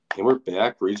And we're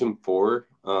back, Region 4.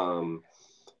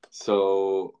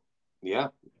 So, yeah,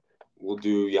 we'll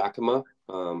do Yakima.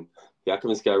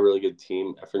 Yakima's got a really good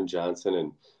team. Efren Johnson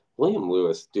and William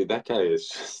Lewis. Dude, that guy is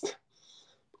just,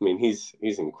 I mean, he's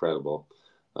incredible.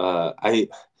 I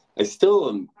still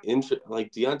am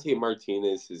like Deontay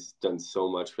Martinez has done so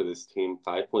much for this team.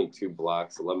 5.2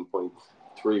 blocks,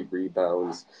 11.3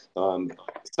 rebounds.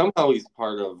 Somehow he's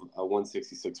part of a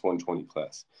 166, 120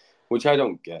 class, which I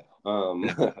don't get.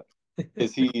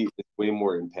 Because he is way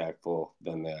more impactful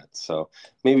than that. So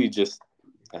maybe just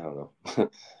I don't know.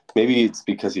 Maybe it's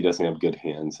because he doesn't have good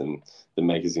hands, and the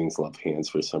magazines love hands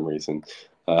for some reason.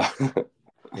 Uh,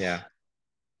 Yeah.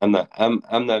 I'm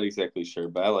not exactly sure,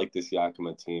 but I like this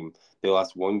Yakima team. They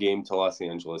lost one game to Los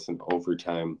Angeles in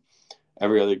overtime.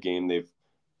 Every other game they've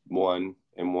won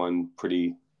and won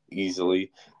pretty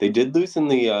easily. They did lose in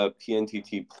the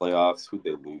PNTT playoffs. Who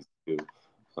they lose to?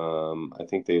 I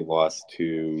think they lost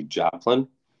to Joplin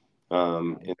in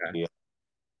Okay. the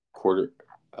quarter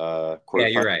Yeah, you're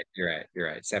quarterfinal. right. You're right. You're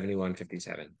right.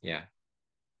 71-57. Yeah.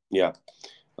 Yeah,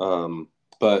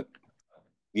 but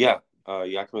yeah,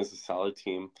 Yakima is a solid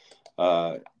team,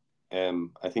 uh, and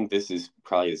I think this is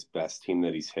probably his best team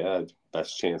that he's had.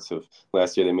 Best chance of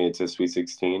last year they made it to Sweet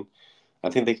 16. I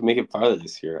think they can make it farther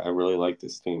this year. I really like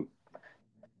this team.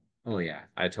 Oh yeah,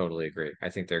 I totally agree. I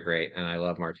think they're great, and I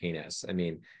love Martinez. I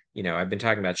mean, I've been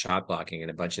talking about shot blocking in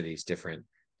a bunch of these different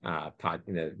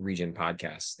region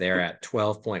podcasts. They're at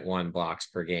 12.1 blocks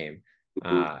per game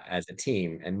Mhm. as a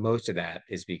team, and most of that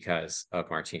is because of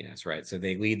Martinez, right? So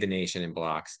they lead the nation in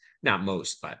blocks. Not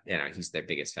most, but he's their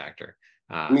biggest factor.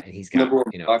 I mean, And he's got, number one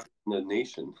block in the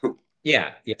nation.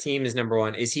 yeah, yeah. Team is number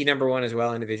one. Is he number one as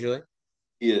well individually?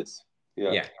 He is.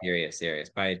 Yeah, Yeah, here he is. There he is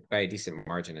by a decent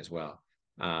margin as well.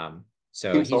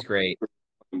 So team's he's also great.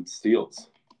 steals.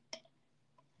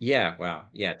 Yeah, wow.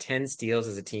 Yeah, 10 steals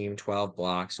as a team, 12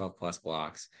 blocks, 12 plus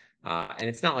blocks. And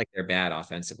it's not like they're bad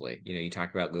offensively. You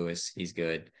talk about Lewis, he's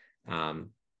good. Their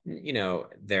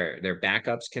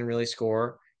backups can really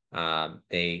score.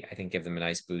 They I think give them a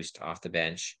nice boost off the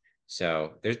bench.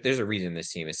 So there's a reason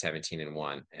this team is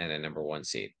 17-1 and a number one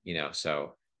seed,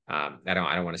 so I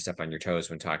don't want to step on your toes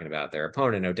when talking about their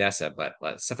opponent, Odessa, but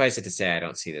suffice it to say, I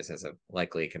don't see this as a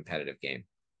likely competitive game.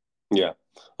 Yeah,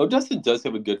 Odessa does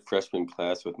have a good freshman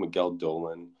class with Miguel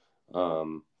Dolan.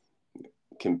 Um,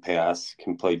 can pass,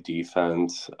 can play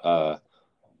defense.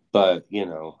 But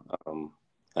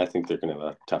I think they're going to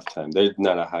have a tough time. They're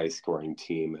not a high scoring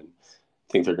team, and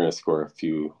I think they're going to score a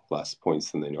few less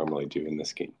points than they normally do in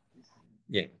this game.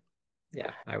 Yeah.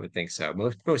 Yeah, I would think so.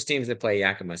 Most teams that play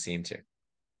Yakima seem to.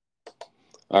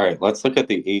 All right, let's look at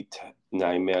the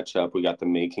 8-9 matchup. We got the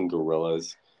Macon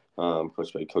Gorillas,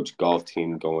 coached by Coach Golf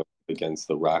Team, going against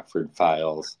the Rockford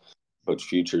Files, Coach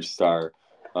Future Star.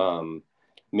 Um,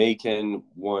 Macon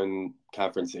won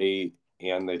Conference 8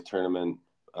 and the tournament.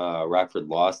 Rockford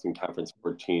lost in Conference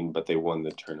 14, but they won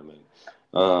the tournament.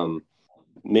 Um,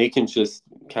 Macon's just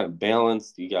kind of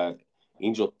balanced. You got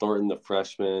Angel Thornton, the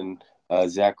freshman,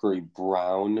 Zachary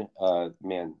Brown,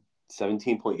 man,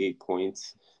 17.8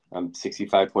 points,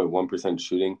 65.1%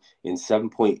 shooting, and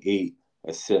 7.8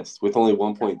 assists with only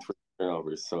 1.3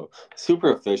 turnovers. So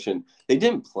super efficient. They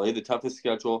didn't play the toughest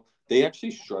schedule. They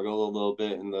actually struggled a little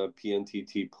bit in the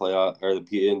PNTT playoff or the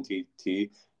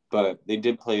PNTT, but they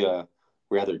did play a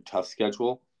rather tough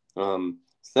schedule. So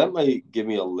that might give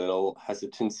me a little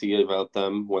hesitancy about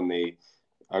them when they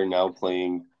are now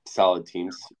playing solid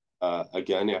teams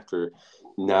again after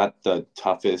not the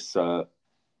toughest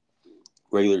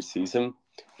regular season,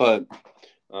 but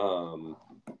um,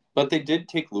 but they did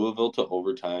take Louisville to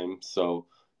overtime, so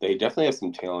they definitely have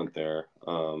some talent there.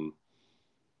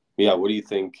 Yeah, what do you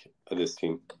think of this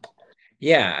team?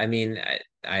 Yeah, I mean,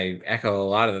 I echo a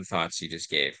lot of the thoughts you just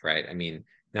gave, right? I mean,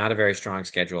 not a very strong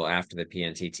schedule after the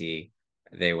PNTT.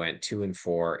 They went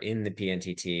 2-4 in the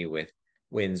PNTT with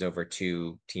wins over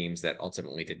two teams that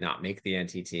ultimately did not make the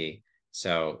NTT.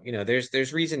 So,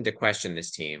 there's reason to question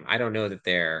this team. I don't know that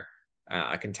they're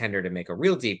a contender to make a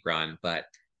real deep run, but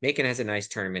Macon has a nice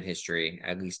tournament history.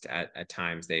 At least at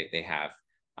times they have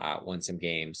won some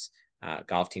games.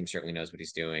 Golf team certainly knows what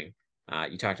he's doing.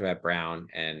 You talked about Brown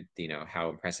and how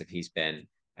impressive he's been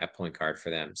at point guard for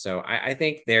them. So I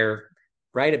think they're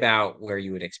right about where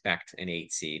you would expect an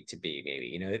 8 seed to be.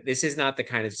 Maybe this is not the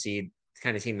kind of team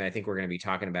that I think we're going to be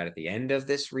talking about at the end of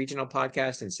this regional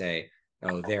podcast and say,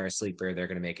 oh, they're a sleeper. They're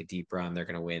going to make a deep run. They're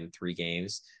going to win 3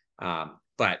 games.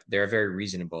 But they're a very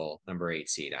reasonable number 8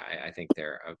 seed. I think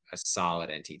they're a solid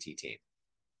NTT team.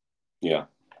 Yeah,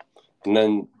 and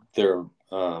then their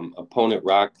opponent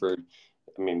Rockford.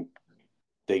 I mean,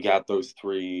 they got those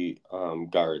three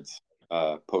guards.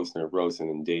 Postner, Rosen,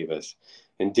 and Davis.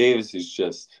 And Davis is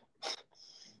just,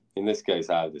 and this guy's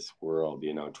out of this world,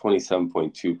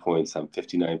 27.2 points on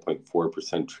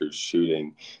 59.4% true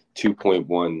shooting,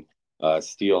 2.1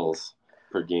 steals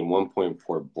per game,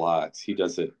 1.4 blocks. He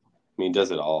does it. I mean, he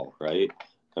does it all, right?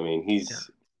 I mean, Yeah.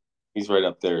 he's right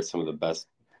up there, some of the best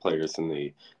players in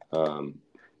the um,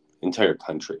 entire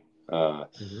country. Uh,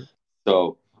 Hmm.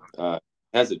 so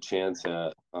has a chance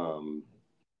at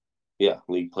yeah,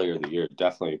 league player of the year.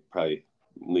 Definitely probably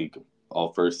league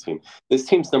all first team. This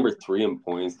team's number 3 in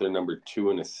points. They're number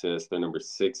 2 in assists. They're number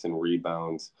 6 in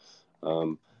rebounds.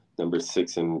 Um, number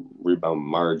 6 in rebound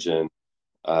margin.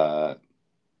 Uh,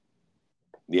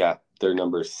 yeah, they're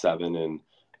number 7 in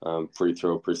free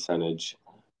throw percentage.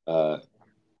 Uh,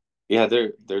 yeah,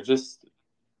 they're just.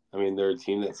 I mean, they're a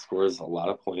team that scores a lot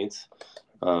of points.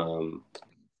 Um,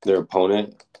 their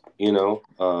opponent,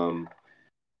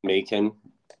 Macon.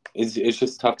 It's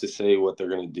just tough to say what they're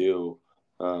going to do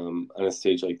on a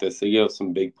stage like this. They give up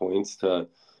some big points to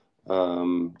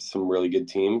some really good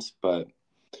teams, but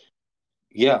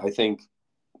yeah, I think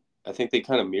they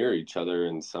kind of mirror each other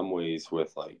in some ways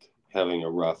with like having a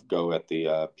rough go at the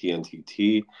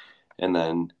PNTT and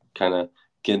then kind of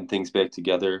getting things back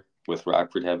together with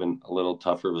Rockford having a little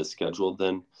tougher of a schedule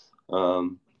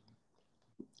um,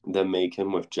 than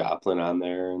Macon with Joplin on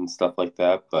there and stuff like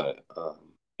that. But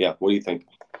yeah, what do you think?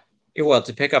 Yeah, well,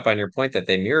 to pick up on your point that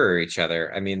they mirror each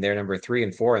other, I mean, they're number 3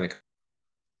 and 4 in the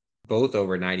both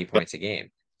over 90 points a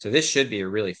game. So this should be a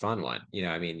really fun one.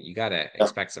 I mean, you got to Yeah,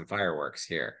 expect some fireworks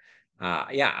here.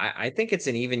 Yeah, I think it's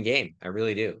an even game. I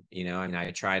really do. And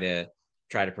I try to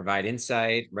provide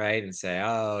insight, right, and say,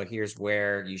 oh, here's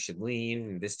where you should lean.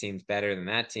 And this team's better than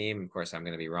that team. Of course, I'm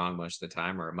going to be wrong most of the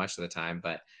time, or much of the time,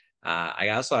 but I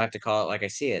also have to call it like I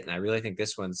see it. And I really think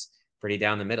this one's pretty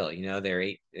down the middle.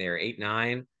 They're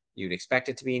 8-9. You'd expect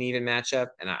it to be an even matchup,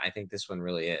 and I think this one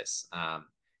really is.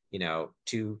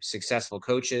 Two successful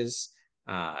coaches.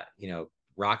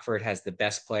 Rockford has the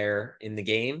best player in the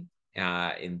game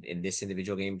in this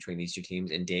individual game between these two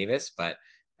teams in Davis, but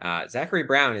Zachary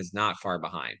Brown is not far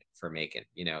behind for Macon.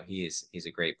 He's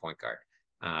a great point guard.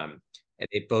 And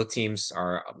both teams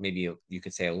are maybe you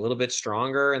could say a little bit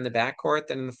stronger in the backcourt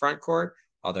than in the front court,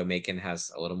 although Macon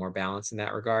has a little more balance in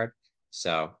that regard.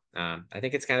 So I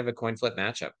think it's kind of a coin flip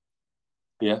matchup.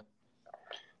 yeah.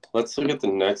 Let's look at the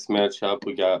next matchup.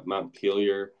 We got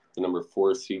Montpelier, the number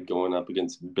 4 seed, going up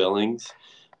against Billings.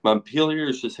 Montpelier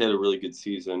has just had a really good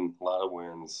season, a lot of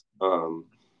wins.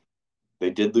 They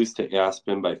did lose to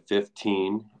Aspen by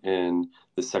 15 in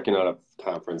the second out of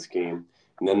conference game,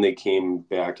 and then they came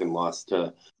back and lost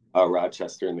to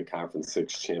Rochester in the Conference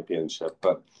Six championship.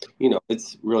 But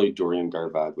it's really Dorian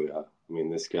Garvaglia. I mean,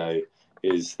 this guy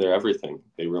is their everything.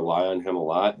 They rely on him a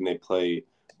lot, and they play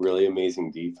really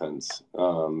amazing defense.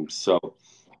 So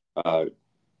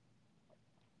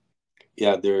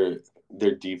yeah, their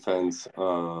defense.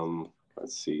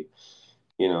 Let's see.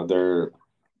 They're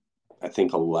I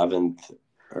think 11th,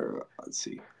 or let's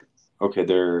see. Okay,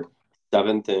 they're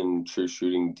 7th in true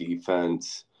shooting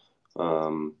defense.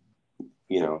 Um,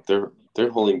 they're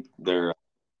holding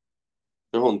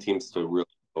teams to really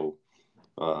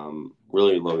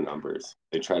low numbers.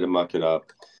 They try to muck it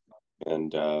up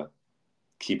and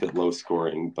keep it low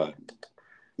scoring, but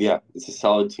yeah, it's a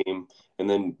solid team. And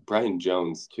then Brian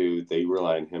Jones too. They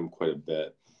rely on him quite a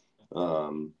bit.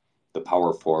 Um, the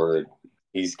power forward.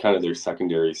 He's kind of their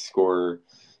secondary scorer,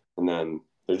 and then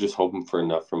they're just hoping for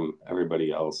enough from everybody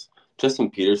else.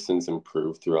 Justin Peterson's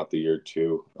improved throughout the year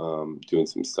too, doing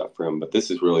some stuff for him. But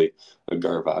this is really a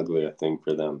Garvaglia thing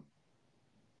for them.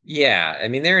 Yeah, I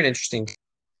mean they're an interesting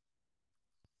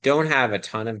don't have a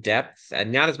ton of depth,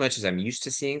 and not as much as I'm used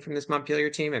to seeing from this Montpelier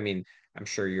team. I mean, I'm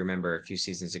sure you remember a few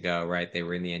seasons ago, right? They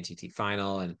were in the NTT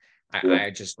final, and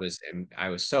Yep. I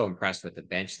was so impressed with the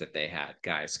bench that they had,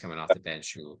 guys coming off the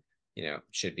bench who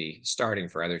should be starting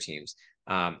for other teams.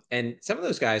 And some of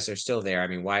those guys are still there. I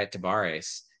mean, Wyatt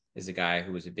Tabares is a guy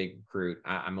who was a big recruit.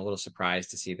 I'm a little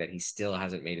surprised to see that he still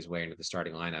hasn't made his way into the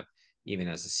starting lineup, even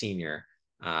as a senior.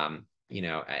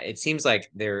 It seems like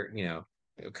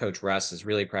Coach Russ is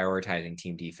really prioritizing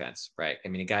team defense, right? I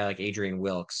mean, a guy like Adrian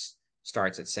Wilkes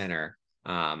starts at center.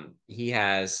 He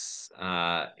has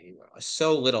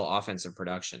so little offensive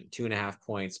production, 2.5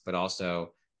 points, but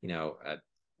also, a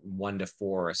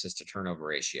 1-to-4 assist to turnover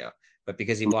ratio. But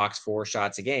because he blocks 4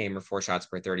 shots a game or 4 shots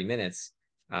per 30 minutes,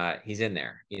 he's in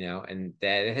there, and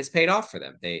that has paid off for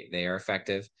them. They are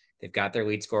effective. They've got their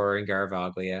lead scorer in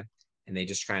Garavaglia, and they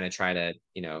just try to,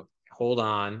 hold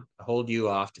on, hold you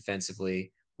off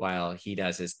defensively while he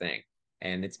does his thing.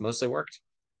 And it's mostly worked.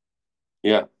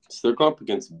 Yeah. So they're going up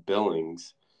against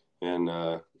Billings. And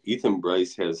Ethan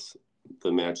Bryce has the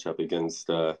matchup against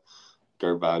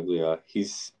Garvaglia.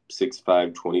 He's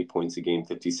 6'5", 20 points a game,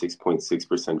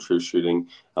 56.6% true shooting.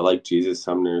 I like Jesus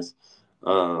Summers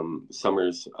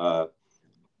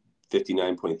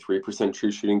 59.3%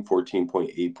 true shooting,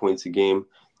 14.8 points a game.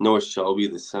 Noah Shelby,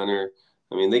 the center.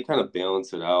 I mean, they kind of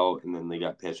balance it out, and then they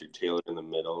got Patrick Taylor in the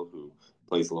middle, who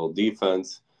plays a little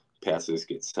defense, passes,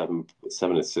 gets seven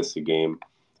assists a game.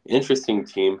 Interesting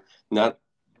team, not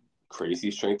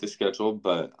crazy strength of schedule,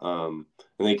 but and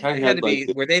they kind They of had had to like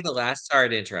be. Were they the last? Sorry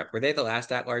to interrupt. Were they the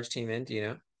last at-large team in? Do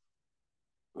you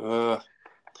know?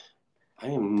 I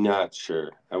am not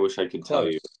sure. I wish I could tell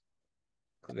you.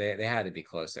 Close. They had to be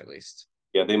close at least.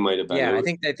 Yeah, they might have been. Yeah, It was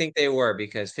I think they were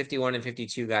because 51 and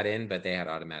 52 got in, but they had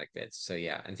automatic bids. So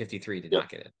yeah, and 53 did yep, not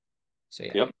get in. So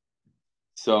yeah. yep.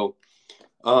 So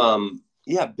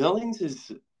yeah, Billings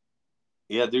is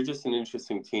they're just an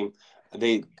interesting team.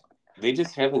 They they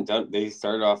just haven't done. They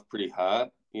started off pretty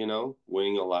hot,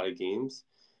 winning a lot of games,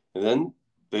 and then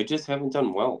they just haven't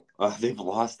done well. They've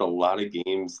lost a lot of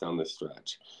games down the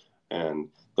stretch, and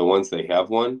the ones they have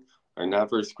won are not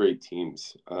versus great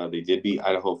teams. They did beat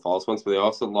Idaho Falls once, but they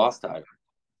also lost to Idaho.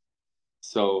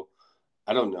 So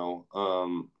I don't know.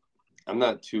 I'm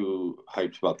not too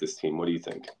hyped about this team. What do you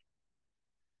think?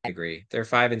 I agree. They're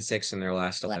 5 and 6 in their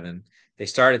last 11. They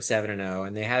started 7 and 0,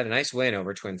 and they had a nice win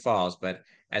over Twin Falls. But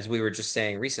as we were just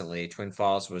saying recently, Twin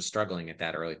Falls was struggling at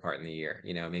that early part in the year.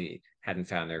 Maybe hadn't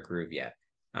found their groove yet.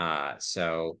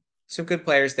 So some good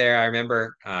players there. I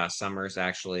remember Summers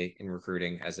actually in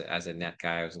recruiting as a net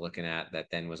guy I was looking at that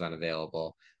then was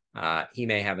unavailable. He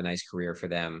may have a nice career for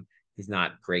them. He's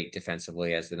not great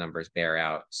defensively as the numbers bear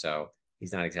out, so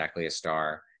he's not exactly a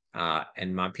star.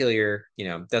 And Montpelier,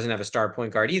 doesn't have a star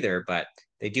point guard either, but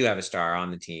they do have a star on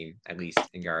the team, at least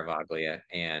in Garavaglia.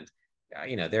 And,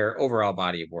 their overall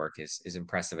body of work is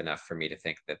impressive enough for me to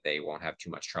think that they won't have too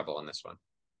much trouble in this one.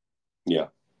 Yeah.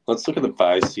 Let's look at the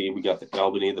 5 seed. We got the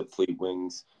Albany, the Fleet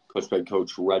Wings, coached by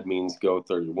Coach Red Means Go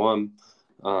 31.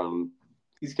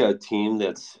 He's got a team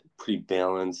that's pretty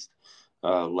balanced,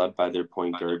 led by their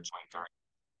point guard,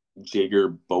 Jager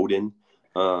Bowden.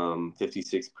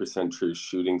 56% true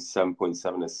shooting,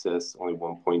 7.7 assists, only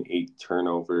 1.8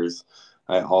 turnovers.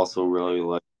 I also really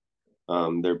like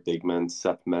their big men,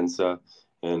 Seth Mensa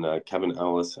and Kevin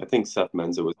Ellis. I think Seth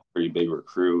Mensa was a pretty big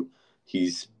recruit.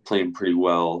 He's played pretty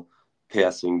well,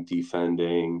 passing,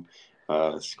 defending,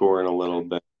 scoring a little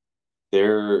bit.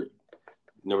 They're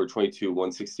number 22,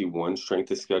 161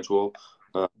 strength of schedule.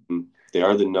 They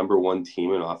are the number one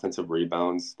team in offensive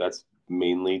rebounds. That's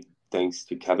mainly thanks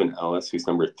to Kevin Ellis, who's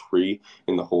number 3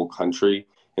 in the whole country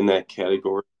in that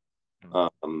category.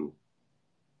 Um,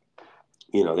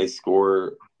 they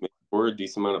score a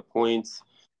decent amount of points.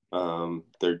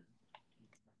 They're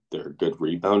a good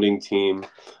rebounding team.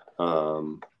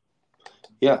 Um,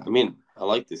 yeah, I mean, I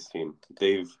like this team.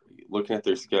 They've looking at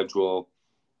their schedule,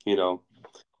 you know,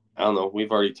 I don't know.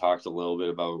 We've already talked a little bit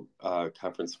about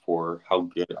Conference 4. How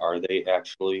good are they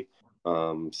actually?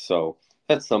 So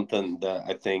that's something that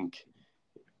I think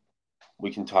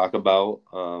we can talk about.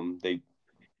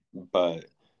 But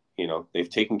they've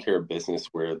taken care of business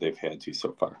where they've had to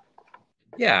so far.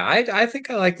 Yeah, I think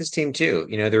I like this team too.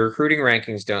 The recruiting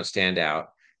rankings don't stand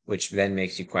out, which then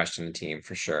makes you question the team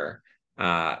for sure.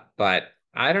 But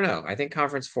I don't know. I think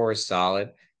Conference 4 is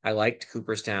solid. I liked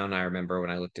Cooperstown. I remember when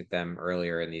I looked at them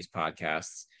earlier in these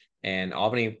podcasts, and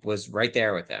Albany was right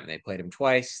there with them. They played them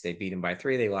twice. They beat them by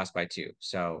 3. They lost by 2.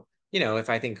 So, if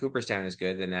I think Cooperstown is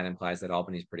good, then that implies that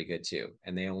Albany's pretty good too.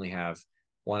 And they only have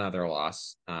one other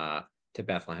loss to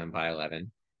Bethlehem by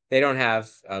 11. They don't have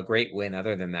a great win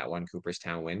other than that one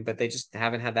Cooperstown win, but they just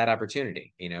haven't had that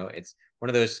opportunity. It's one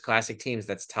of those classic teams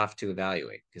that's tough to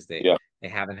evaluate because they Yeah, they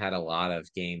haven't had a lot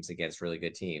of games against really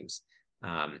good teams.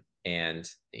 And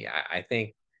yeah, I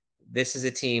think this is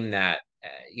a team that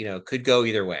could go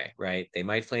either way, right? They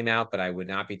might flame out, but I would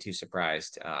not be too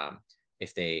surprised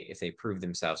if they prove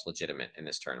themselves legitimate in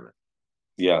this tournament.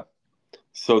 yeah.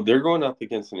 So they're going up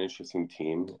against an interesting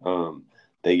team.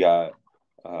 They got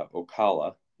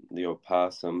Ocala, the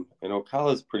Opossum, and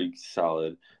Ocala is pretty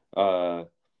solid. Uh,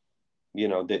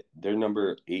 they're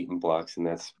number 8 in blocks, and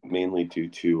that's mainly due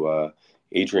to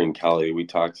Adrian Kelly. We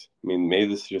talked. I mean,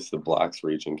 maybe this is just the blocks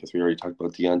region because we already talked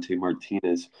about Deontay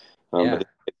Martinez, but Yeah. they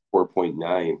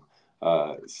 4.9.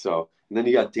 And then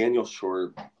you got Daniel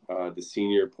Short, the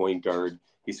senior point guard.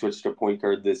 He switched to point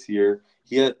guard this year.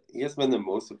 He has been the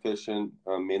most efficient,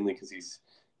 mainly because he's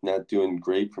not doing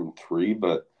great from 3,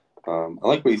 but I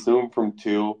like what he's doing from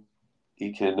 2.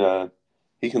 He can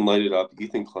he can light it up.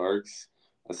 Ethan Clark's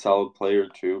a solid player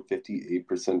too.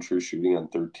 58% true shooting on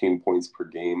 13 points per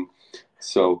game.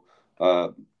 So, I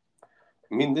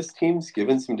mean, this team's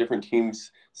given some different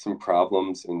teams some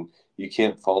problems, and you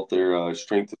can't fault their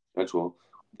strength of schedule.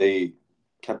 They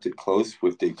kept it close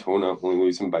with Daytona, only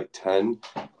losing by 10.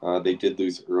 They did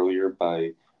lose earlier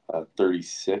by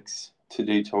 36 to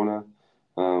Daytona.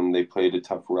 They played a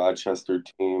tough Rochester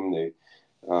team. They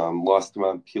lost to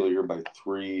Montpelier by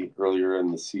 3 earlier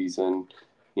in the season.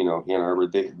 You know, Ann Arbor,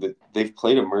 they've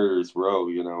played a murderer's row,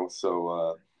 you know,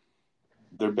 so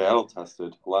they're battle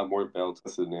tested, a lot more battle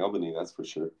tested than Albany, that's for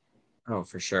sure. Oh,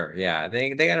 for sure. Yeah. They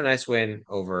got a nice win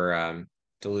over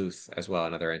Duluth as well,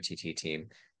 another NTT team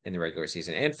in the regular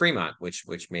season, and Fremont, which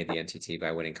made the NTT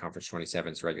by winning Conference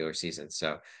 27's regular season.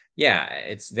 So yeah,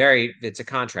 it's a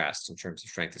contrast in terms of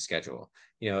strength of schedule.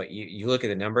 You know, you look at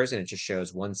the numbers and it just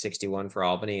shows 161 for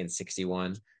Albany and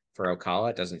 61 for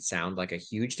Ocala. It doesn't sound like a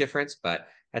huge difference, but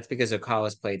that's because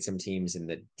Ocala's played some teams in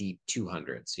the deep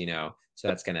 200s, you know. So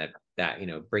that's gonna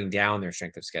bring down their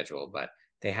strength of schedule, but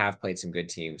they have played some good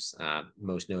teams,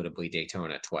 most notably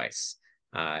Daytona twice.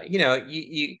 If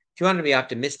you want to be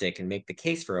optimistic and make the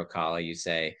case for Ocala, you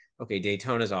say, okay,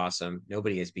 Daytona's awesome.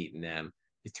 Nobody has beaten them.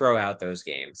 You throw out those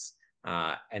games.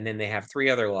 And then they have three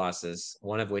other losses,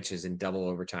 one of which is in double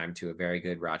overtime to a very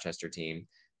good Rochester team.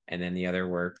 And then the other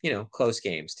were, close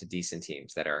games to decent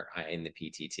teams that are in the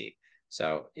PTT.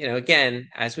 So, again,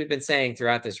 as we've been saying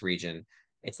throughout this region,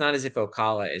 it's not as if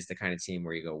Ocala is the kind of team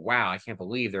where you go, wow, I can't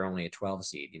believe they're only a 12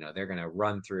 seed. They're going to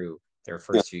run through their Yeah,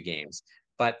 first few games,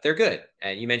 but they're good.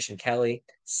 You mentioned Kelly,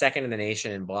 second in the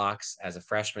nation in blocks as a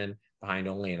freshman, behind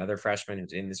only another freshman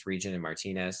who's in this region in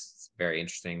Martinez. It's very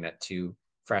interesting that two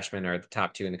freshmen are the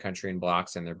top two in the country in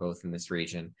blocks, and they're both in this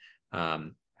region.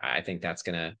 I think that's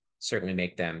going to certainly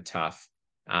make them tough.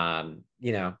 Um,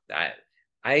 you know, I,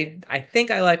 I think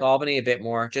I like Albany a bit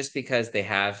more just because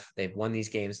they've won these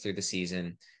games through the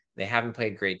season. They haven't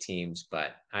played great teams,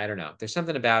 but I don't know. There's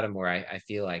something about them where I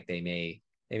feel like they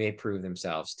may prove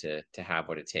themselves to have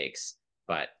what it takes.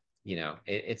 But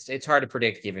it's hard to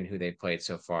predict given who they've played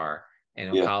so far.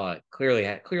 And yeah. Ocala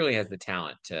clearly has the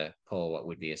talent to pull what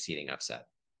would be a seeding upset.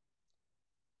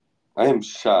 I am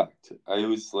shocked. I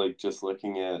was like just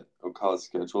looking at Ocala's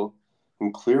schedule,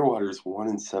 and Clearwater's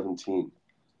 1-17.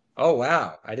 Oh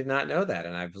wow, I did not know that,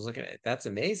 and I was looking at it. That's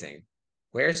amazing.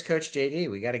 Where's Coach JD?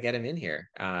 We got to get him in here.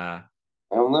 I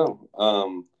don't know.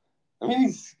 I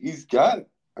mean, he's got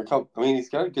a couple. I mean, he's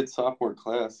got a good sophomore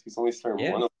class. He's only starting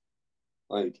Yeah. one of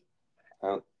like. I,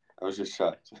 don't, I was just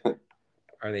shocked.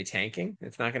 Are they tanking?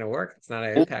 It's not going to work. It's not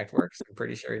how impact works. I'm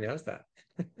pretty sure he knows that.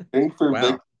 Thank for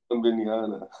Vic Wow,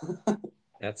 Bignana.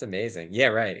 that's amazing. Yeah,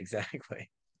 right. Exactly.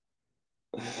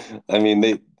 I mean,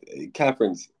 they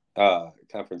conference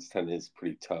 10 is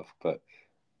pretty tough, but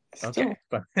Okay, still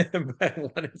but but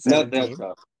one and not that 17.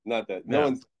 tough. Not that no No.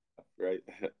 one's right.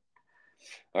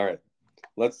 All right.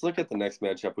 Let's look at the next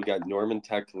matchup. We got Norman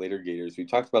Tech Later Gators. We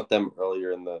talked about them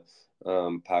earlier in the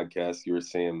podcast. You were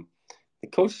saying the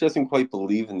coach doesn't quite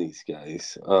believe in these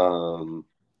guys.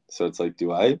 So it's like,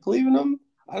 do I believe in them?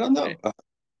 I don't know. Right.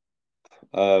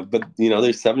 But they're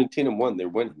 17-1. They're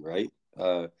winning, right?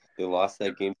 They lost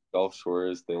that game to Gulf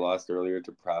Shores. They lost earlier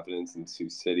to Providence and Sioux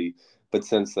City. But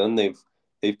since then, they've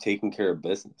taken care of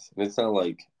business, and it's not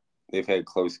like they've had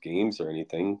close games or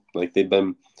anything. Like they've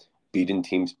been beating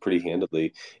teams pretty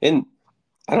handily. And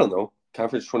I don't know,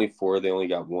 Conference 24, they only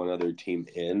got one other team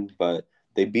in, but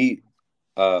they beat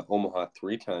Omaha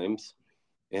 3 times,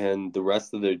 and the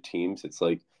rest of their teams, it's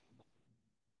like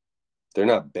they're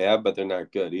not bad, but they're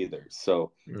not good either.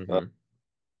 So Hmm.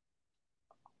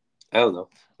 I don't know.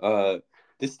 Uh,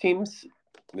 this team's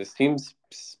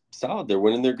solid. They're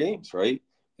winning their games, right?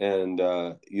 And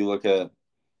you look at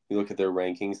their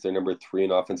rankings. They're number 3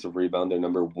 in offensive rebound. They're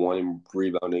number 1 in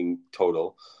rebounding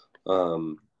total.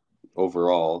 Um,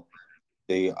 overall,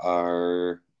 they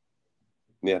are.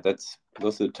 Yeah,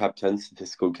 those are the top 10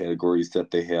 statistical categories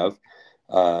that they have.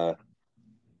 I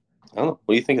don't know.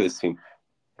 What do you think of this team?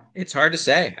 It's hard to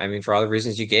say. I mean, for all the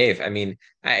reasons you gave. I mean,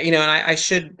 and I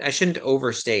shouldn't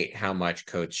overstate how much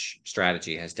Coach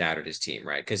Strategy has doubted his team,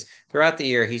 right? Because throughout the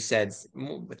year, he said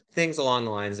things along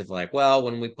the lines of like, well,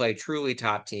 when we play truly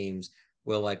top teams,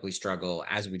 we'll likely struggle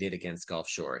as we did against Gulf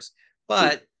Shores.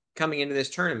 But coming into this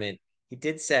tournament, he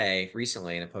did say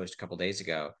recently in a post a couple days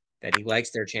ago that he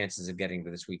likes their chances of getting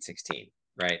to the Sweet 16,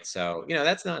 right? So,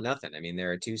 that's not nothing. I mean,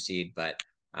 they're a 2 seed, but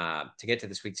to get to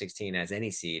the Sweet 16 as any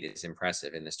seed is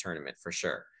impressive in this tournament for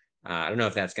sure. I don't know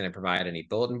if that's going to provide any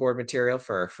bulletin board material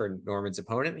for Norman's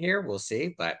opponent here. We'll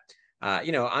see. But,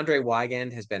 Andre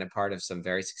Wigand has been a part of some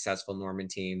very successful Norman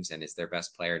teams and is their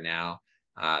best player now.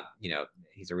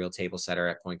 He's a real table setter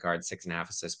at point guard, 6.5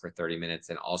 assists per 30 minutes,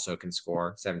 and also can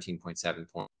score 17.7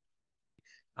 points.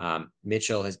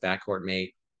 Mitchell, his backcourt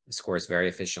mate, scores very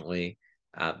efficiently.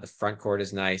 The front court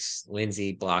is nice.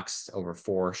 Lindsay blocks over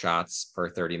 4 shots per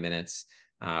 30 minutes,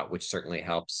 which certainly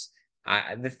helps.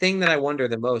 The thing that I wonder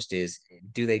the most is,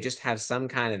 do they just have some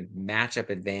kind of matchup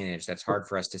advantage that's hard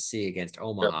for us to see against Yeah,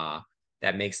 Omaha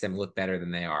that makes them look better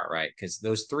than they are, right? Because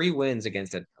those 3 wins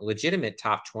against a legitimate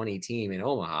top 20 team in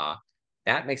Omaha,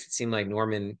 that makes it seem like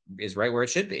Norman is right where it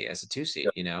should be as a 2 seed,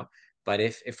 yeah, you know? But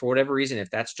if for whatever reason,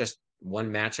 if that's just one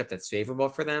matchup that's favorable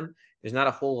for them, there's not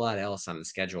a whole lot else on the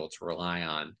schedule to rely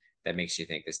on that makes you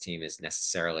think this team is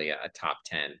necessarily a top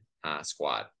 10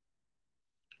 squad.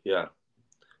 yeah.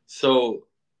 So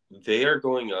they are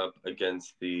going up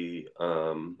against the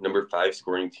number 5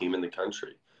 scoring team in the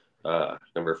country,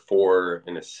 number 4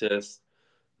 in assists.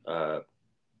 Uh,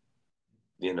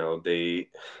 you know, they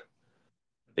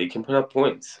can put up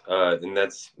points, and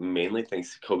that's mainly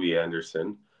thanks to Kobe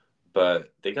Anderson.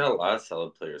 But they got a lot of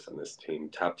solid players on this team,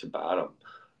 top to bottom.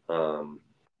 Um,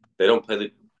 they don't play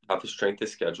the toughest strength of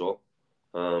schedule,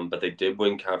 but they did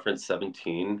win Conference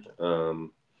 17.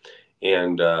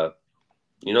 And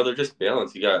they're just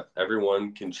balanced. You got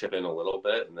everyone can chip in a little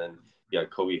bit, and then you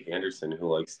got Kobe Anderson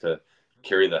who likes to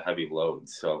carry the heavy load.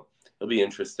 So it'll be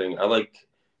interesting. I like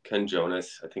Ken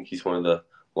Jonas. I think he's one of the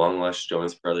long lost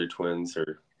Jonas brother twins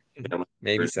or family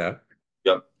Maybe members. so.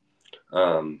 Yep.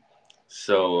 Um,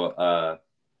 so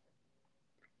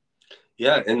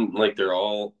yeah, and like they're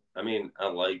all. I mean, I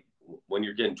like when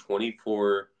you're getting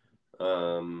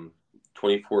um,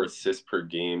 24 assists per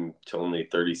game to only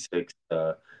 36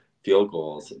 field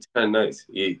goals. It's kind of nice.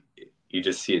 You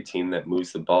just see a team that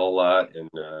moves the ball a lot and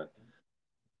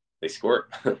they score.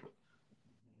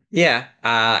 Yeah.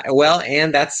 Well,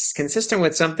 and that's consistent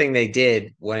with something they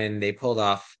did when they pulled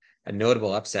off a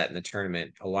notable upset in the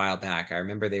tournament a while back. I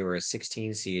remember they were a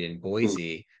 16 seed and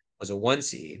Boise was a 1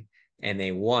 seed, and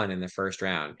they won in the first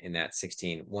round in that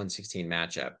 116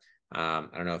 matchup. I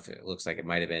don't know if it looks like it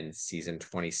might have been season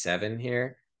 27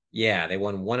 here. Yeah, they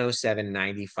won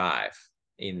 107-95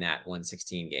 in that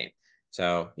 116 game.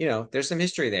 So, there's some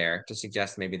history there to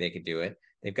suggest maybe they could do it.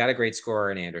 They've got a great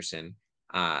scorer in Anderson.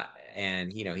 Uh,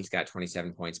 and he's got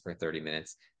 27 points per 30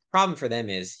 minutes. Problem for them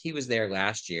is he was there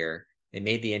last year. They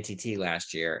made the NTT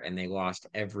last year and they lost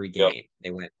every Yep. game.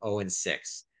 They went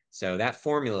 0-6. So that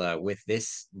formula with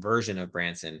this version of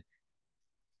Branson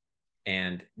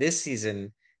and this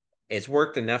season, it's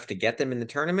worked enough to get them in the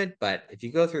tournament. But if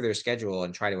you go through their schedule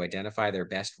and try to identify their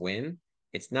best win,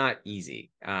 it's not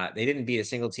easy. They didn't beat a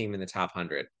single team in the top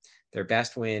 100. Their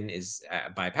best win is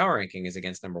by power ranking is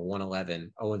against number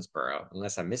 111 Owensboro,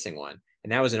 unless I'm missing one,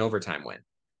 and that was an overtime win.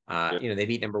 Yeah. They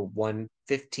beat number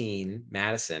 115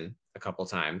 Madison a couple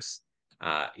times.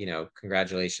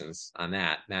 Congratulations on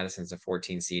that. Madison's a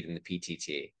 14 seed in the PTT.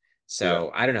 Yeah.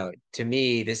 So I don't know. To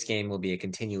me, this game will be a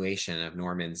continuation of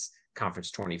Norman's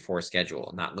Conference 24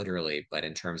 schedule, not literally, but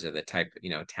in terms of the type,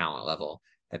 talent level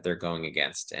that they're going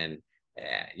against. And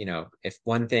if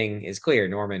one thing is clear,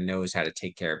 Norman knows how to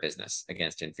take care of business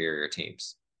against inferior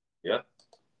teams. Yeah.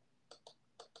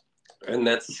 And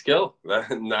that's a skill.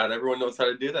 Not everyone knows how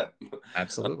to do that.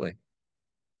 Absolutely.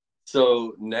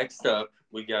 So next up,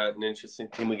 we got an interesting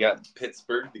team. We got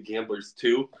Pittsburgh, the Gamblers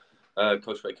 2,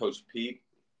 coached by Coach Pete.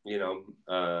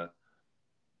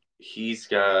 He's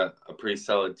got a pretty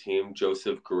solid team.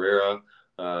 Joseph Guerrera,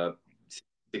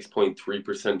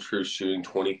 6.3% true shooting,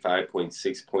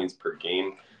 25.6 points per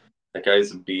game. That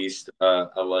guy's a beast. I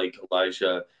like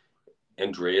Elijah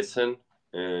Andreasen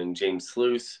and James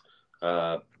Sluice.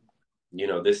 Uh,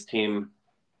 this team's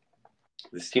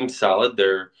solid.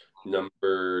 They're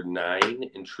number 9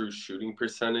 in true shooting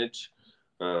percentage.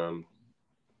 Um,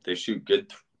 they shoot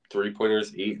good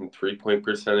 3-pointers, 8 in 3-point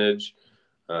percentage.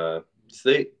 So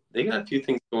they got a few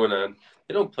things going on.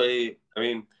 They don't play. I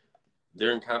mean,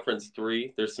 they're in Conference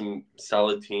 3. There's some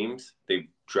solid teams. They've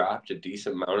dropped a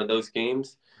decent amount of those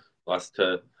games. Lost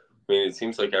to. I mean, it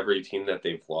seems like every team that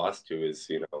they've lost to is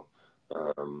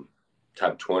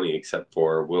top 20 except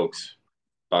for Wilkes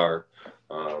Barre,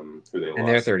 who they And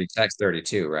they're lost. 36,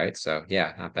 32, right? So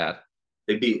yeah, not bad.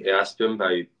 They beat Aspen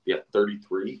by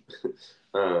 33.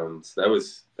 So that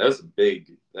was a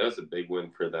big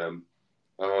win for them.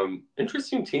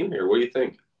 Interesting team here. What do you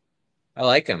think? I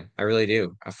like him. I really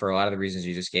do. For a lot of the reasons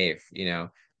you just gave.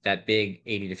 That big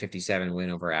 80-57 win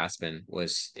over Aspen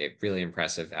was really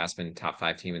impressive. Aspen, top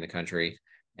 5 team in the country.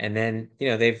 And then,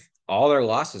 they've all their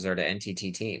losses are to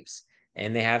NTT teams.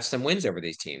 And they have some wins over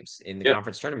these teams. In the Yeah.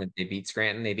 conference tournament, they beat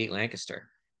Scranton, they beat Lancaster.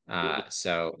 Mhm.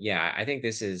 So yeah, I think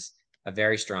this is a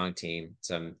very strong team.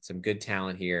 Some good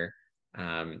talent here.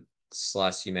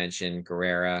 Sluss, you mentioned,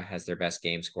 Guerrera has their best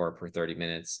game score per 30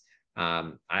 minutes.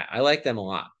 I like them a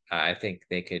lot. I think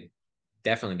they could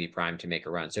definitely be primed to make a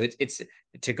run. So it's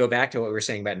to go back to what we were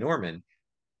saying about Norman.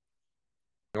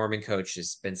 Norman coach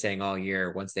has been saying all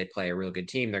year, once they play a real good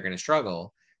team, they're going to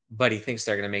struggle, but he thinks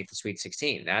they're going to make the Sweet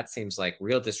 16. That seems like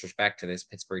real disrespect to this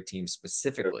Pittsburgh team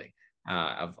specifically,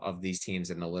 of these teams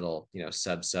in the little,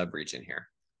 sub region here.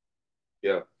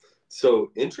 Yeah.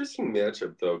 So interesting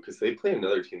matchup though, because they play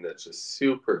another team that's just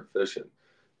super efficient.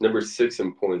 Number 6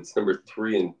 in points, number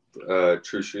 3 in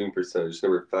true shooting percentage,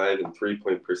 number 5 in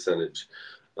 3-point percentage,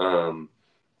 um,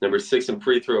 number 6 in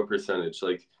free throw percentage,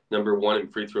 like number 1 in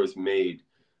free throws made.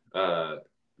 Uh,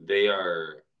 they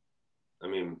are, I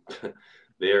mean,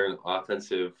 they are an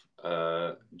offensive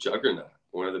juggernaut,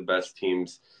 one of the best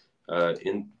teams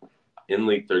in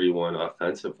League 31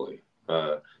 offensively.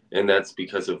 And that's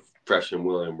because of freshman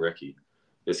William Ricky.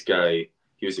 This guy,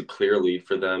 he was a clear lead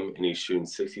for them, and he's shooting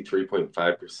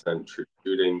 63.5% true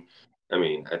shooting. I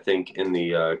mean, I think in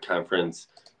the conference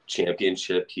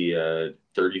championship, he had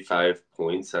 35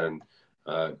 points on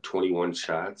 21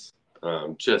 shots.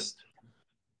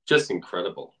 Just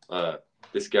incredible.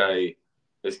 This guy,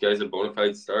 this guy's a bona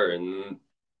fide star, and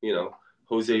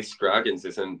Jose Scroggins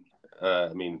isn't. I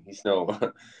mean, he's no,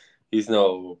 he's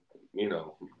no,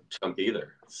 chump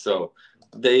either. So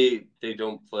they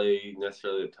don't play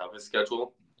necessarily the toughest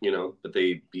schedule, but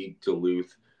they beat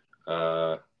Duluth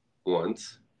uh,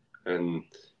 once, and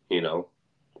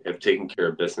have taken care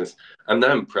of business. I'm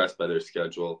not impressed by their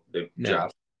schedule. They've No.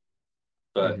 dropped,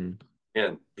 but Mhm.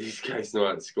 man, these guys know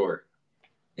how to score.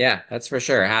 Yeah, that's for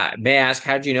sure. May I ask,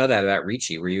 how did you know that about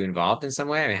Ricci? Were you involved in some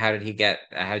way? I mean, how did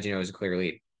you know it was a clear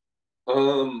lead?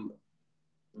 Um,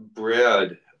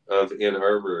 Brad of Ann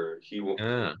Arbor,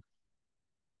 Ah,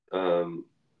 um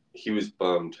he was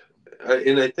bummed,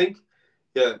 and I think,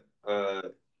 yeah, uh,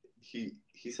 he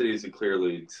said he's a clear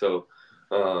lead. So,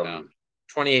 wow. um,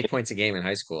 28 points a game in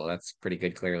high school. That's pretty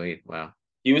good clear lead. Wow.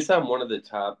 he was on one of the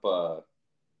top.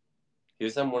 He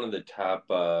was on one of the top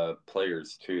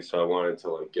players too. So I wanted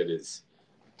to like get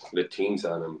the teams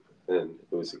on him, and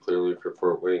it was a clear lead for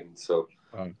Fort Wayne. So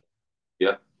Wow.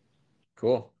 yeah,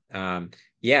 Cool.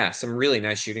 Yeah, some really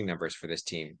nice shooting numbers for this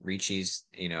team. Ricci's,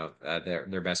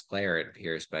 their best player, it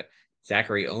appears, but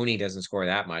Zachary Oni doesn't score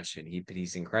that much, and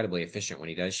he's incredibly efficient when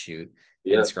he does shoot.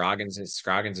 And yeah, Scroggins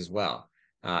as well.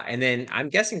 And then I'm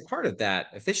guessing part of that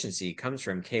efficiency comes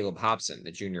from Caleb Hobson,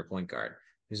 the junior point guard,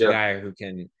 who's a yeah, guy who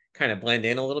can kind of blend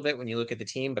in a little bit when you look at the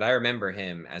team. But I remember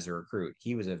him as a recruit.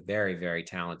 He was a very, very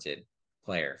talented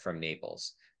player from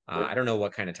Naples. yeah. I don't know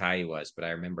what kind of tie he was, but I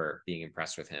remember being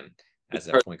impressed with him He's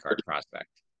as a point guard prospect.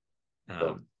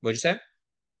 What'd you say?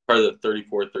 part of the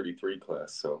 34-33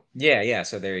 class. So Yeah, yeah.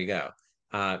 So there you go.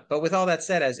 But with all that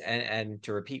said, and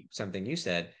to repeat something you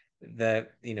said, the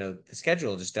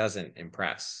schedule just doesn't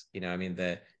impress. I mean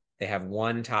they have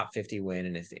one top 50 win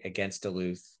and it's against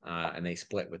Duluth, and they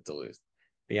split with Duluth.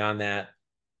 Beyond that,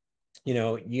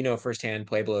 firsthand,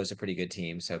 Pueblo is a pretty good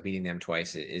team, so beating them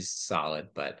twice is solid,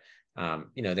 but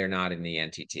they're not in the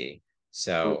NTT. mm,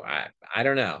 So I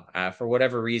don't know. For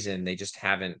whatever reason, they just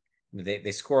haven't.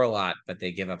 They score a lot, but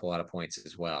they give up a lot of points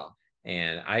as well.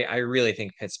 And I really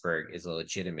think Pittsburgh is a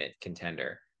legitimate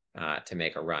contender to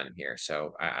make a run here.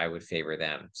 So I would favor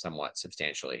them somewhat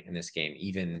substantially in this game,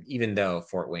 even though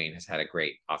Fort Wayne has had a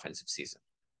great offensive season.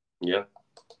 yeah.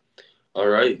 All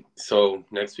right. So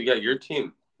next we got your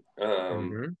team, um,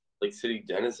 Hmm. Lake City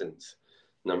Denizens,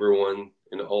 number one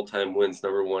in all-time wins,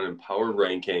 number one in power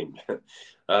ranking.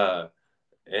 uh,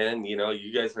 and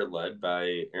you guys are led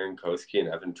by Aaron Koski and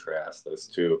Evan Trask. Those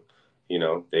two,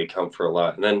 they come for a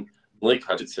lot. And then Blake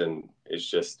Hutchinson is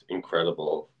just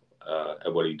incredible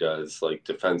at what he does, like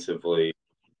defensively,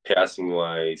 passing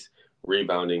wise,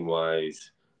 rebounding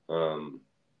wise. Um,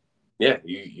 yeah,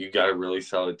 you got a really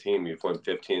solid team. You've won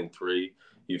 15-3.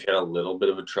 You've had a little bit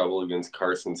of a trouble against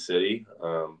Carson City,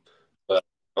 but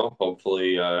hopefully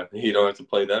you don't have to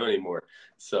play them anymore.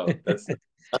 So that's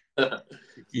uh,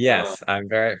 Yes, I'm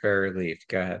very, very relieved.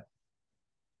 Go ahead.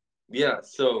 yeah.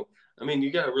 So I mean,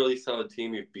 you got a really solid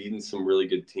team. You've beaten some really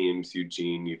good teams.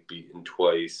 Eugene, you've beaten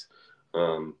twice.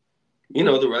 Um,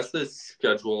 the rest of the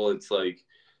schedule, it's like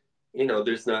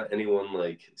there's not anyone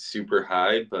like super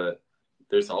high, but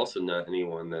there's also not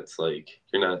anyone that's like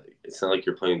you're not. It's not like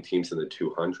you're playing teams in the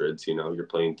 200s. You're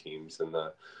playing teams in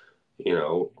the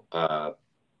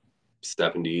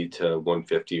 70 to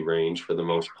 150 range for the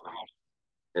most part.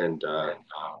 And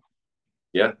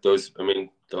yeah, those. I mean,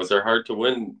 those are hard to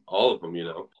win. All of them.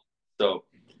 So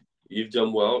you've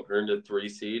done well, earned a 3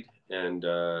 seed, and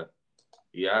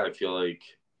yeah, I feel like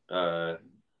uh,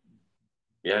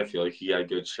 yeah, I feel like he got a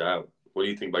good shot. What do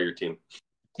you think about your team?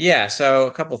 Yeah, so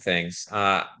a couple things.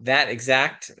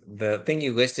 The thing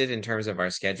you listed in terms of our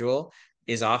schedule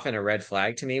is often a red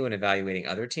flag to me when evaluating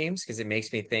other teams because it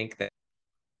makes me think that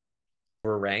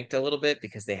we're ranked a little bit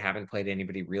because they haven't played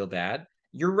anybody real bad.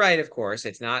 You're right, of course.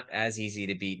 It's not as easy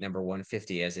to beat number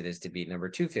 150 as it is to beat number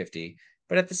 250.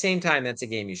 But at the same time, that's a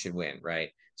game you should win, right?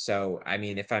 So, I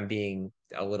mean, if I'm being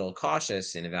a little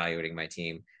cautious in evaluating my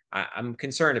team, I'm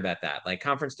concerned about that. Like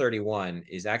Conference 31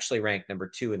 is actually ranked number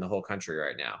 2 in the whole country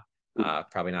right now.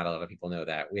 Probably not a lot of people know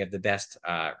that. We have the best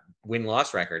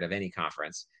win-loss record of any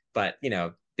conference. But,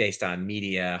 based on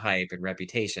media hype and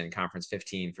reputation, Conference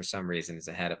 15 for some reason is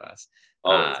ahead of us.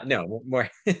 Always. No, more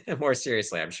more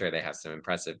seriously, I'm sure they have some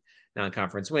impressive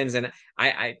non-conference wins. And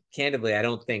I candidly, I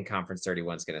don't think Conference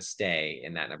 31 is going to stay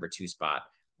in that number 2 spot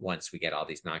once we get all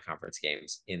these non-conference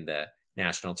games in the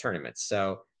national tournaments.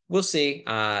 So we'll see.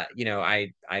 I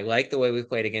like the way we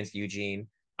played against Eugene.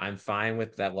 I'm fine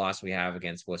with that loss we have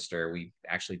against Worcester. We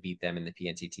actually beat them in the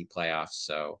PNTT playoffs,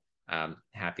 so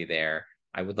happy there.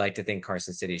 I would like to think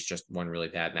Carson City is just one really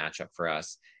bad matchup for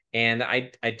us. And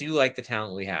I do like the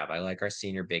talent we have. I like our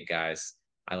senior big guys.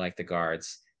 I like the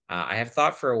guards. I have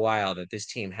thought for a while that this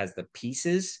team has the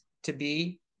pieces to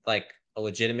be like a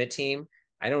legitimate team.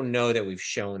 I don't know that we've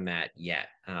shown that yet.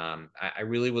 I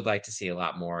really would like to see a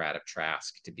lot more out of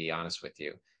Trask, to be honest with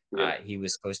you. Yeah, He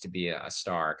was supposed to be a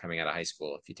star coming out of high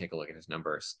school. If you take a look at his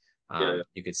numbers, yeah,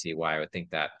 you could see why I would think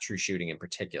that true shooting in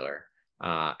particular.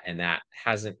 And that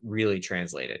hasn't really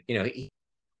translated. Very,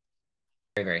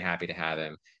 very happy to have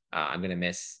him. I'm going to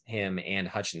miss him and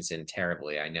Hutchinson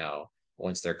terribly. I know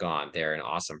once they're gone, they're an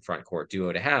awesome front court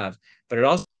duo to have, but it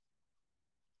also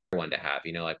one to have,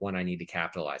 like one I need to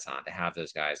capitalize on to have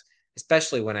those guys,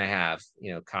 especially when I have,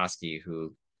 Koski,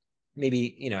 who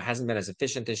maybe hasn't been as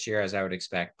efficient this year as I would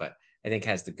expect, but I think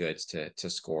has the goods to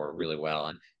score really well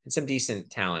and some decent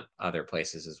talent other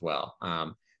places as well.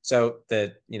 So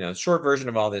the short version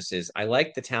of all this is I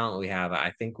like the talent we have.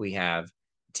 I think we have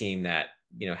a team that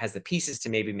has the pieces to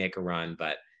maybe make a run,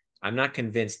 but I'm not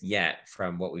convinced yet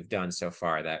from what we've done so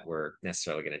far that we're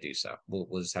necessarily going to do so.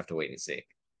 We'll just have to wait and see.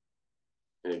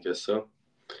 I guess so.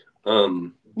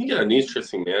 You got an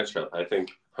interesting matchup. I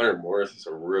think Hunter Morris is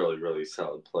a really, really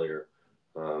solid player.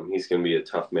 He's going to be a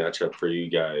tough matchup for you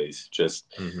guys. Just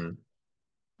Mm-hmm.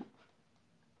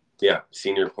 yeah,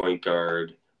 senior point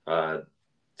guard,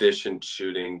 efficient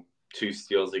shooting, 2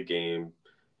 steals a game.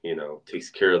 Takes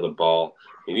care of the ball.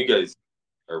 And you guys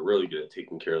are really good at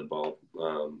taking care of the ball.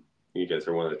 You guys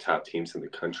are one of the top teams in the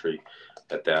country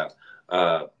at that.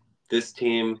 This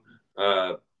team,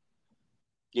 uh,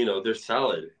 they're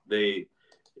solid. They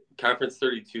Conference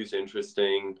 32 is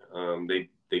interesting.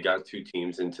 They got 2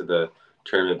 teams into the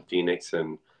tournament, Phoenix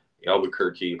and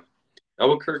Albuquerque.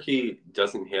 Albuquerque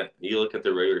doesn't have. You look at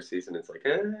the regular season, it's like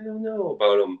I don't know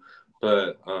about them,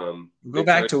 but Go they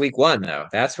back play to week one though.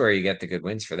 That's where you get the good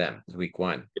wins for them. Week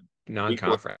one, week one,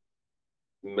 non-conference.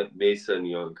 Mesa and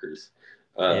Yonkers.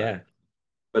 Uh, Yeah.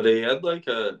 But they had like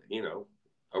a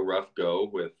rough go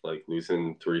with like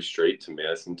losing 3 straight to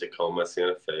Madison, Tacoma,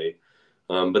 Santa Fe.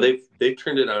 But they've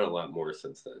turned it on a lot more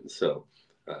since then. So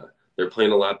they're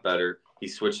playing a lot better.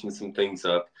 He's switching some things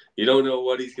up. You don't know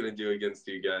what he's gonna do against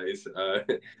you guys.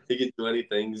 He can do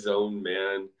anything, zone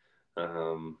man.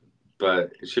 Um,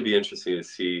 but it should be interesting to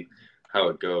see how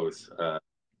it goes. I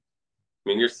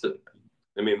mean,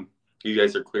 I mean, you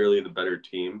guys are clearly the better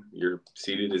team. You're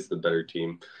seeded as the better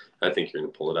team. I think you're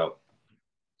gonna pull it out.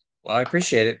 Well, I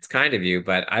appreciate it. It's kind of you,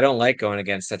 but I don't like going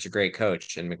against such a great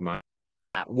coach and McMahon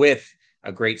with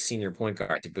a great senior point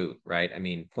guard to boot, right? I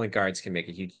mean, point guards can make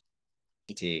a huge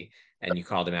T, and you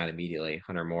called him out immediately.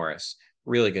 Hunter Morris,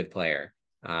 really good player.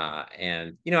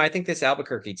 And I think this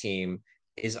Albuquerque team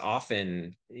is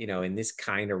often, in this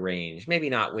kind of range, maybe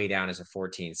not way down as a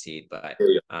 14 seed, but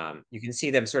you can see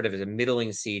them sort of as a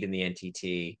middling seed in the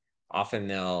NTT.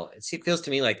 Often it feels to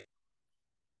me like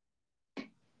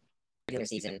regular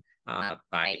season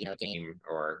by game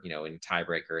or in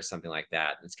tiebreaker or something like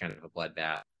that. It's kind of a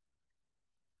bloodbath.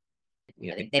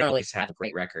 They don't always have a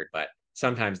great record, but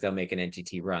sometimes they'll make an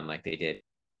NTT run like they did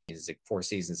 4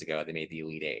 seasons ago. They made the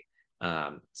Elite Eight.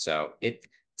 So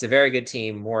it's a very good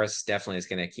team. Morris definitely is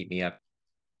going to keep me up.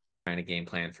 Trying to game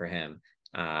plan for him.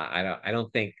 I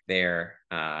don't think they're.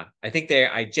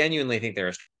 I genuinely think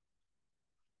they're.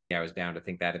 I was bound to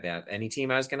think that about any team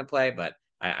I was going to play, but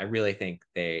I really think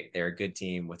they're a good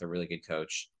team with a really good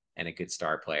coach and a good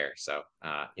star player. So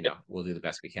we'll do the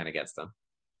best we can against them.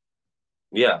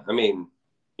 Yeah, I mean,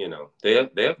 they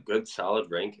have good solid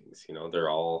rankings. They're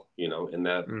all in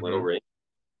that little Mm-hmm. range.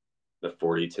 the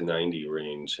 40 to 90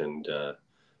 range. And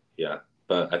yeah,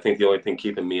 but I think the only thing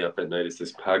keeping me up at night is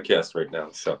this podcast right now.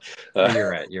 So You're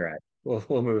right. You're right.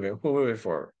 We'll move it. We'll move it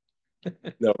forward.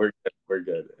 no, we're good. We're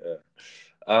good.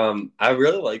 I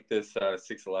really like this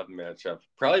 6-11 matchup,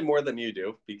 probably more than you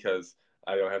do because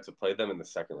I don't have to play them in the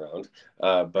second round.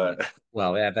 But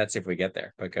Well, yeah, that's if we get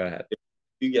there. But go ahead.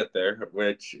 you get there,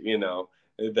 which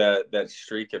that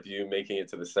streak of you making it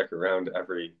to the second round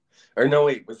every, or no,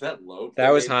 wait, was that Loke That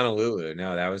that was made? Honolulu.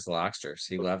 No, that was the Locksters.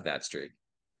 He loved that streak.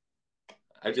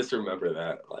 I just remember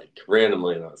that like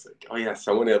randomly, and I was like, oh yeah,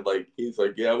 someone had like, he's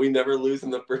like, yeah, we never lose in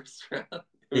the first round.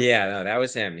 It was Yeah, no, that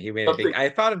was him. He made a big. something. I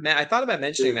thought about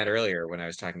mentioning that earlier when I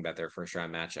was talking about their first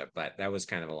round matchup, but that was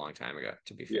kind of a long time ago,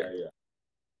 to be Yeah, fair. yeah,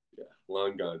 yeah,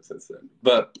 long gone since then.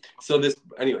 But so this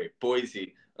anyway,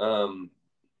 Boise,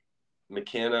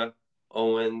 McKenna,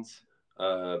 Owens,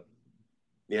 uh,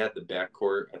 yeah, the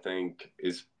backcourt I think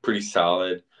is pretty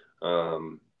solid.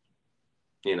 Um,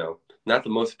 not the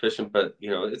most efficient, but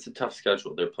it's a tough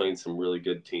schedule. They're playing some really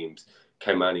good teams.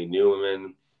 Kaimani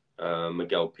Newman,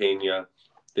 Miguel Pena.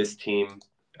 This team,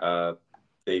 uh,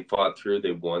 they fought through.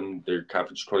 They won their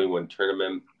Conference 21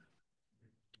 tournament,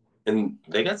 and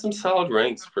they got some solid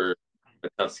ranks for a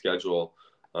tough schedule.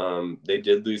 They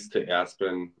did lose to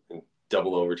Aspen in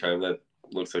double overtime. That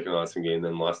looks like an awesome game.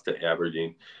 Then lost to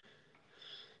Aberdeen.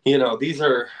 These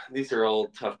are all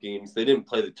tough games. They didn't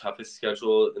play the toughest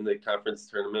schedule in the conference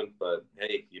tournament, but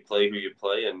hey, you play who you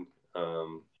play, and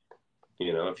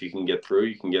if you can get through,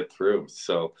 you can get through.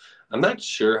 So I'm not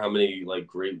sure how many like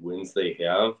great wins they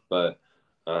have, but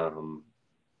um,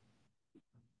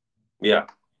 yeah,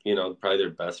 probably their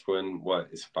best win. What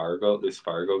is Fargo? This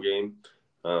Fargo game,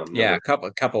 Yeah, number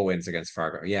a couple wins against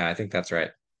Fargo. Yeah, I think that's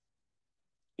right.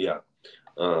 yeah,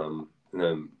 and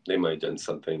then they might have done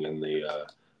something in the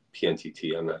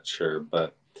PNTT. I'm not sure,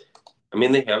 but I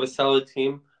mean, they have a solid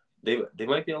team. They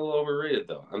might be a little overrated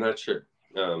though. I'm not sure.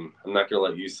 I'm not gonna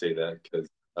let you say that because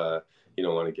you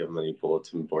don't want to give them any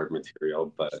bulletin board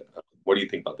material. But what do you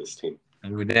think about this team? I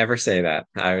would never say that.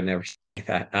 I would never say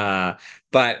that.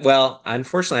 But well,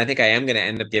 unfortunately, I think I am going to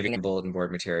end up giving them bulletin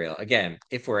board material again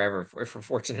if we're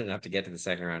fortunate enough to get to the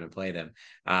second round and play them.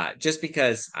 Just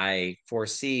because I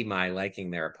foresee my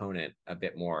liking their opponent a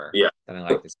bit more Yeah, than I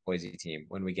like this Boise team.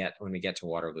 When we get to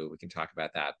Waterloo, we can talk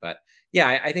about that. But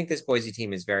yeah, I think this Boise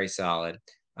team is very solid.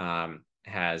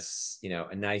 Has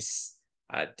a nice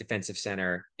defensive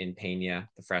center in Pena,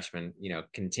 the freshman.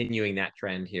 Continuing that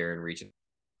trend here in region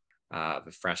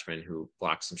the freshman who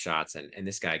blocks some shots, and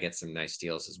this guy gets some nice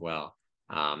steals as well.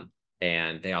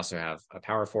 And they also have a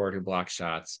power forward who blocks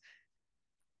shots.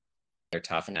 They're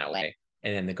tough in that way.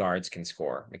 And then the guards can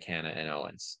score, McKenna and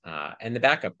Owens. And the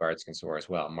backup guards can score as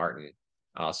well. Martin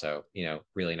also,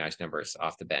 really nice numbers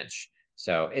off the bench.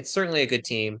 So it's certainly a good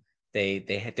team. They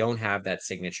don't have that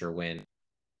signature win,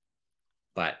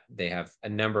 but they have a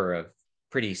number of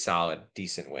pretty solid,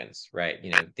 decent wins, right?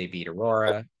 They beat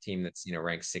Aurora, team that's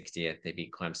ranked 60th. They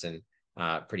beat Clemson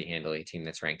pretty handily, team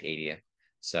that's ranked 80th.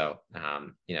 So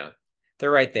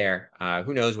they're right there.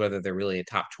 Who knows whether they're really a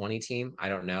top 20 team? I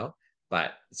don't know,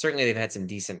 but certainly they've had some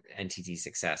decent NTT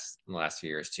success in the last few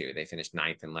years too. They finished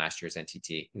ninth in last year's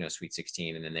NTT, Sweet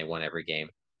 16, and then they won every game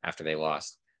after they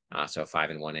lost. So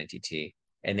 5-1 NTT,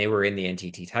 and they were in the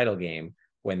NTT title game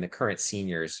when the current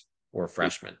seniors were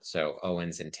freshmen, so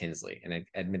Owens and Tinsley. And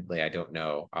admittedly, I don't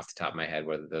know off the top of my head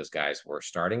whether those guys were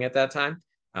starting at that time.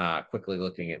 Quickly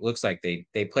looking, it looks like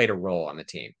they played a role on the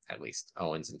team, at least.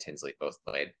 Owens and Tinsley both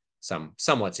played some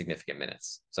somewhat significant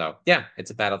minutes. So yeah,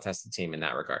 it's a battle tested team in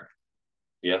that regard.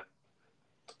 yeah.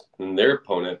 And their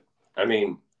opponent, I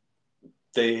mean,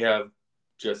 they have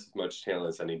just as much talent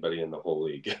as anybody in the whole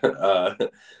league.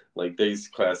 Like these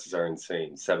classes are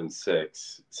insane: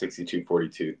 7'6",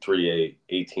 62'42", 3'8",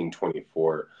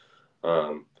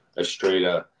 18'24".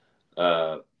 Estrada,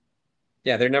 uh,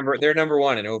 Yeah, they're number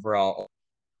one in overall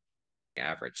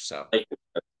average. So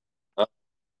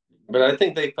but I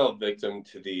think they fell victim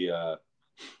to the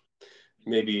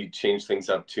maybe change things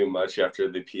up too much after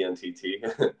the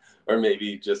PNTT, or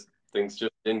maybe just things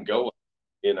just didn't go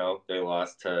well. They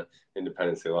lost to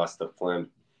Independence, they lost to Flint,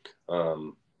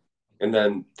 and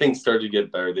then things started to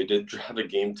get better. They did drop a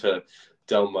game to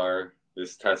Del Mar,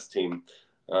 this test team.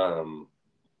 Um,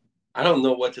 I don't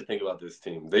know what to think about this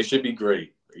team. They should be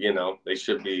great. They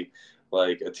should be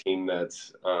like a team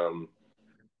that's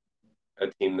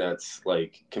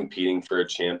like competing for a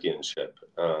championship.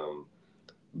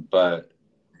 But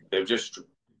they've just,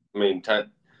 I mean,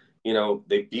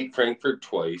 they beat Frankfurt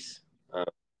twice, uh,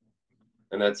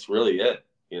 and that's really it.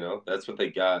 That's what they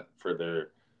got for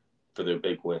their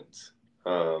big wins.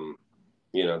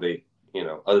 They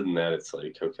other than that, it's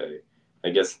like, okay, I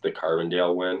guess the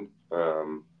Carbondale win.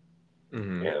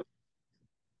 Hmm. And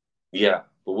yeah,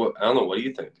 but I don't know. What do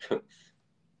you think?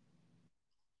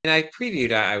 And I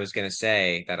previewed, I was going to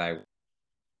say that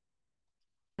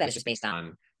that is just based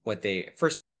on what they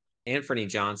first. Anthony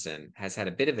Johnson has had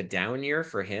a bit of a down year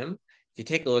for him. If you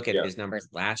take a look at Yeah, his numbers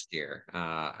last year,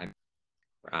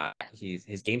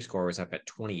 his game score was up at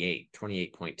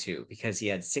 28.2 because he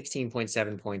had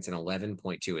 16.7 points and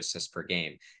 11.2 assists per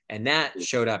game. And that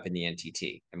showed up in the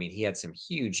NTT. I mean, he had some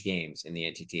huge games in the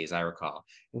NTT, as I recall,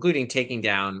 including taking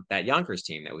down that Yonkers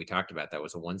team that we talked about that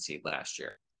was a 1 seed last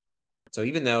year. So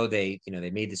even though they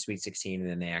made the Sweet 16 and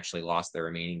then they actually lost their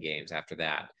remaining games after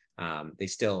that, they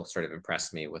still sort of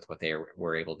impressed me with what they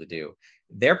were able to do.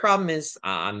 Their problem is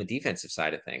on the defensive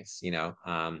side of things.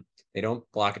 They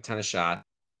don't block a ton of shots.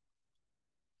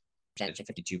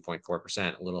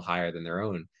 52.4%, a little higher than their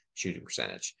own shooting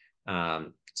percentage.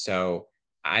 So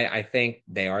I think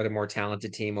they are the more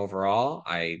talented team overall.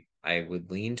 I would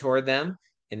lean toward them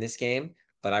in this game,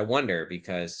 but I wonder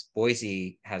because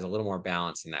Boise has a little more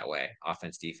balance in that way,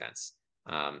 offense defense.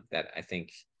 That I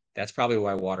think that's probably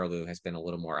why Waterloo has been a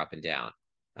little more up and down.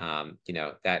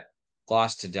 That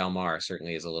loss to Del Mar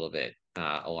certainly is a little bit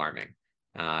alarming.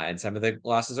 And some of the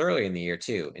losses early in the year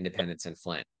too, Independence and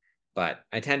Flint. But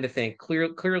I tend to think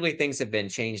clearly things have been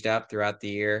changed up throughout the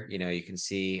year. You can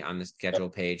see on the schedule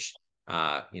page,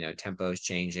 tempo is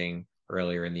changing.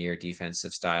 Earlier in the year,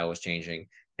 defensive style was changing.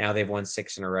 Now they've won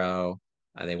 6 in a row.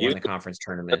 They won even the conference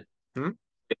tournament. Hmm?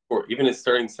 even his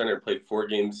starting center played 4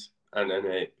 games on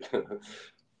NA.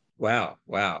 Wow,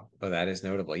 wow. Oh, that is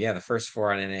notable. Yeah, the first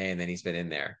four on NA, and then he's been in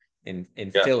there in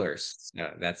Yeah, fillers.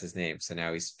 No, that's his name. So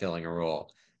now he's filling a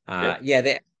role. yeah, Yeah,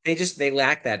 they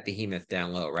lack that behemoth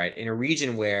down low, right? In a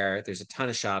region where there's a ton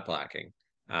of shot blocking.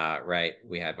 Right.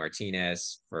 We had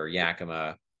Martinez for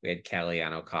Yakima, we had Kelly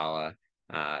on Ocala,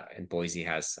 and Boise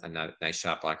has a nice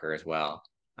shot blocker as well.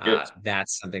 good.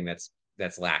 That's something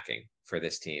that's lacking for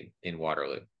this team in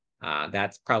Waterloo.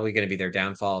 That's probably going to be their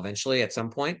downfall eventually at some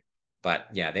point. But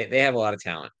yeah, they have a lot of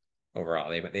talent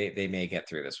overall. They may get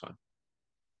through this one.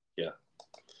 Yeah.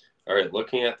 All right.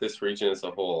 Looking at this region as a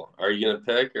whole, are you gonna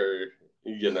pick or are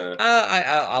you gonna?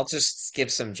 I'll just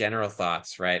give some general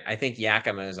thoughts, right? I think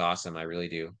Yakima is awesome. I really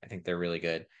do. I think they're really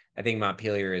good. I think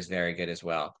Montpelier is very good as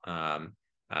well.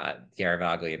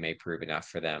 Garavaglia may prove enough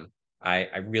for them. I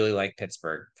really like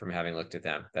Pittsburgh from having looked at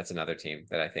them. That's another team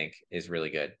that I think is really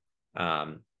good.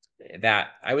 Um,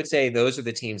 that I would say those are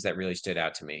the teams that really stood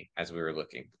out to me as we were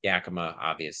looking. Yakima,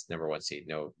 obvious #1 seed.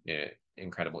 No,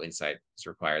 incredible insight is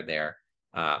required there.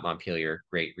 Montpelier,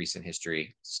 great recent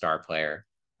history, star player.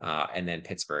 And then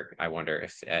Pittsburgh, I wonder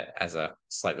if as a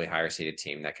slightly higher seeded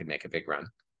team that could make a big run.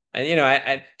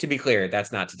 And to be clear,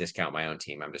 that's not to discount my own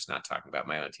team. I'm just not talking about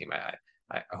my own team.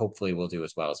 I hopefully we'll do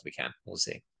as well as we can. We'll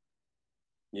see.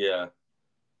 Yeah.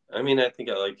 I mean, I think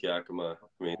I like Yakima.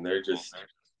 I mean, they're just,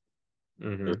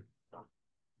 they're,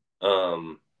 Hmm.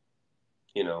 um,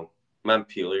 you know,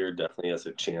 Montpelier definitely has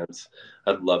a chance.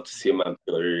 I'd love to see a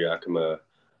Montpelier Yakima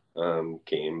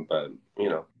game, but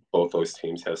both those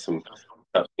teams have some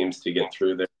tough teams to get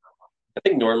through there. I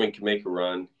think Norman can make a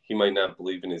run. He might not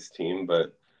believe in his team,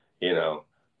 but you know,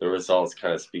 the results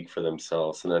kind of speak for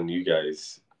themselves. And then you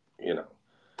know,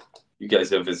 you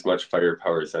guys have as much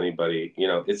firepower as anybody.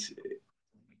 I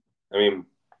mean,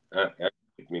 I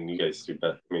mean, you guys do,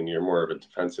 but I mean, you're more of a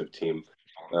defensive team,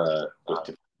 but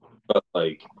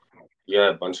like, yeah,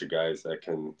 a bunch of guys that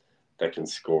can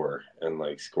score and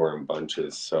like score in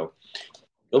bunches. So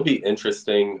it'll be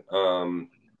interesting.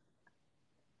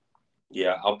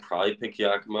 Yeah, I'll probably pick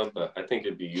Yakima, but I think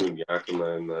it'd be you and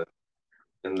Yakima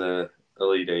in the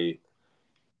Elite Eight.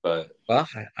 But Well,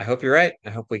 I hope you're right. I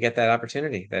hope we get that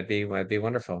opportunity. That'd be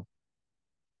wonderful.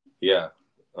 yeah,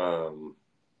 um,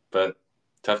 but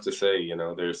tough to say.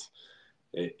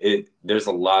 There's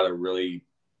a lot of really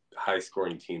high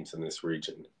scoring teams in this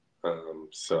region.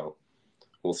 So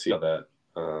we'll see how that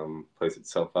plays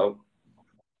itself out.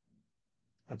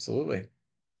 Absolutely.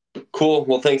 Cool.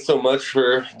 Well, thanks so much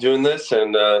for doing this,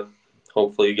 and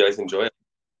hopefully you guys enjoy it.